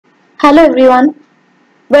Hello everyone,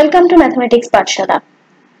 welcome to Mathematics Pathshala.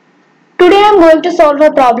 Today I am going to solve a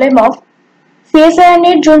problem of CSIR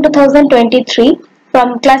NET June 2023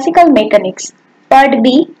 from Classical Mechanics, Part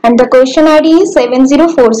B, and the question ID is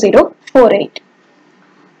 704048.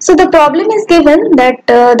 So the problem is given that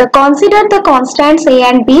consider the constants A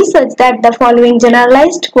and B such that the following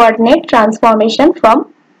generalized coordinate transformation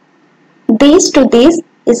from these to these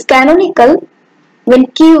is canonical when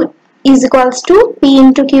Q is equals to P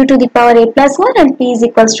into Q to the power A plus 1 and P is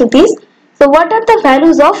equals to this. So what are the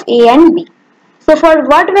values of A and B? So for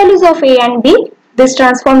what values of A and B this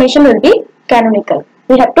transformation will be canonical?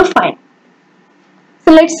 We have to find.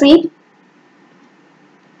 So let's see.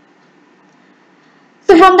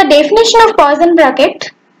 So from the definition of Poisson bracket,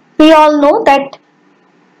 we all know that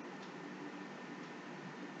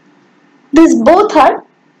these both are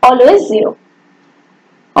always 0.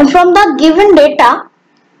 And from the given data,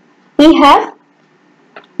 we have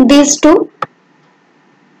these two,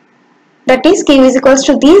 that is Q is equals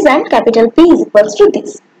to these and capital P is equals to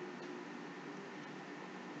this.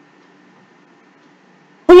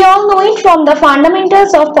 We all know it from the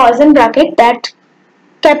fundamentals of Poisson bracket that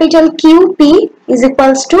capital QP is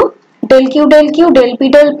equals to del Q del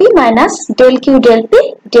P minus del Q del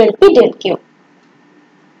P del Q.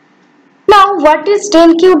 Now what is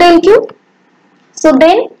del Q del Q? So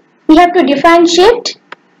then we have to differentiate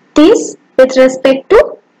this with respect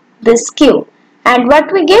to this Q, and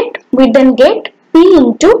what we get? We then get P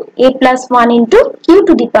into A plus 1 into Q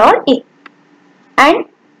to the power A, and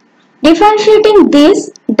differentiating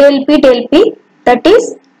this del P, that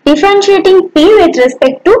is differentiating P with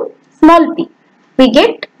respect to small p, we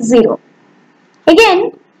get 0.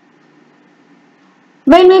 Again,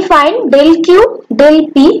 when we find del Q del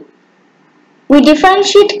P, we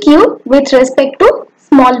differentiate Q with respect to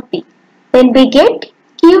small p, then we get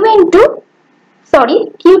Q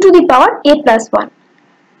to the power A plus 1,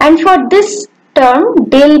 and for this term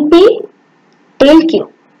del P del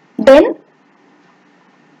Q, then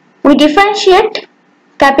we differentiate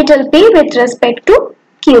capital P with respect to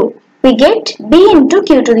Q, we get B into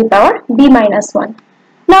Q to the power B minus 1.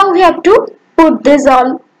 Now we have to put this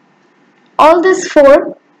all these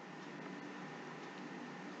 4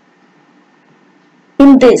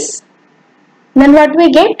 in this, then what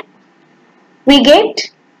we get? We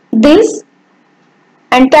get this,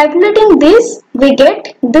 and calculating this we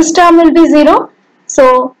get this term will be 0.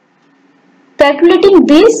 So calculating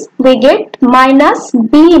this we get minus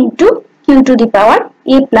B into Q to the power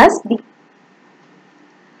A plus B.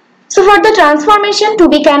 So for the transformation to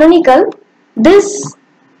be canonical, this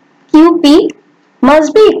QP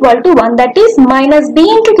must be equal to 1, that is minus B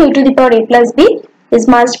into Q to the power A plus B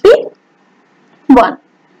must be 1.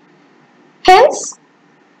 Hence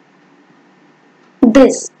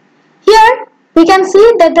this. Here we can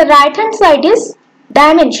see that the right hand side is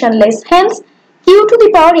dimensionless. Hence Q to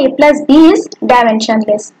the power A plus B is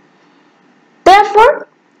dimensionless. Therefore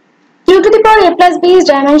Q to the power A plus B is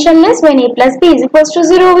dimensionless when A plus B is equals to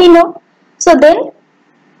 0, we know. So then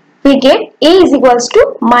we get A is equals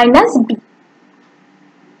to minus B.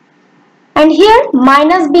 And here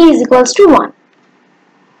minus B is equals to 1.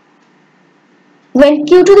 When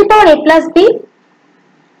Q to the power A plus B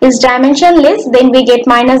is dimensionless, then we get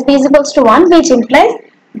minus B is equals to 1, which implies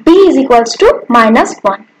B is equals to minus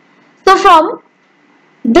 1. So from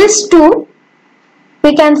this 2,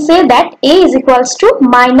 we can say that A is equals to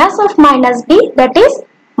minus of minus B, that is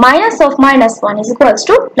minus of minus 1 is equals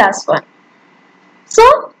to plus 1.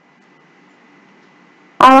 So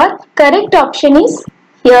our correct option is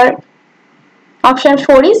here, option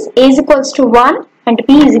 4 is A is equals to 1 and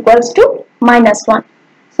B is equals to minus 1.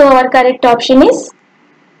 So our correct option is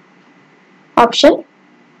option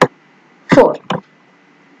 4.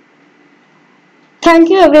 Thank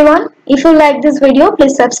you everyone. If you like this video,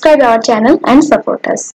 please subscribe our channel and support us.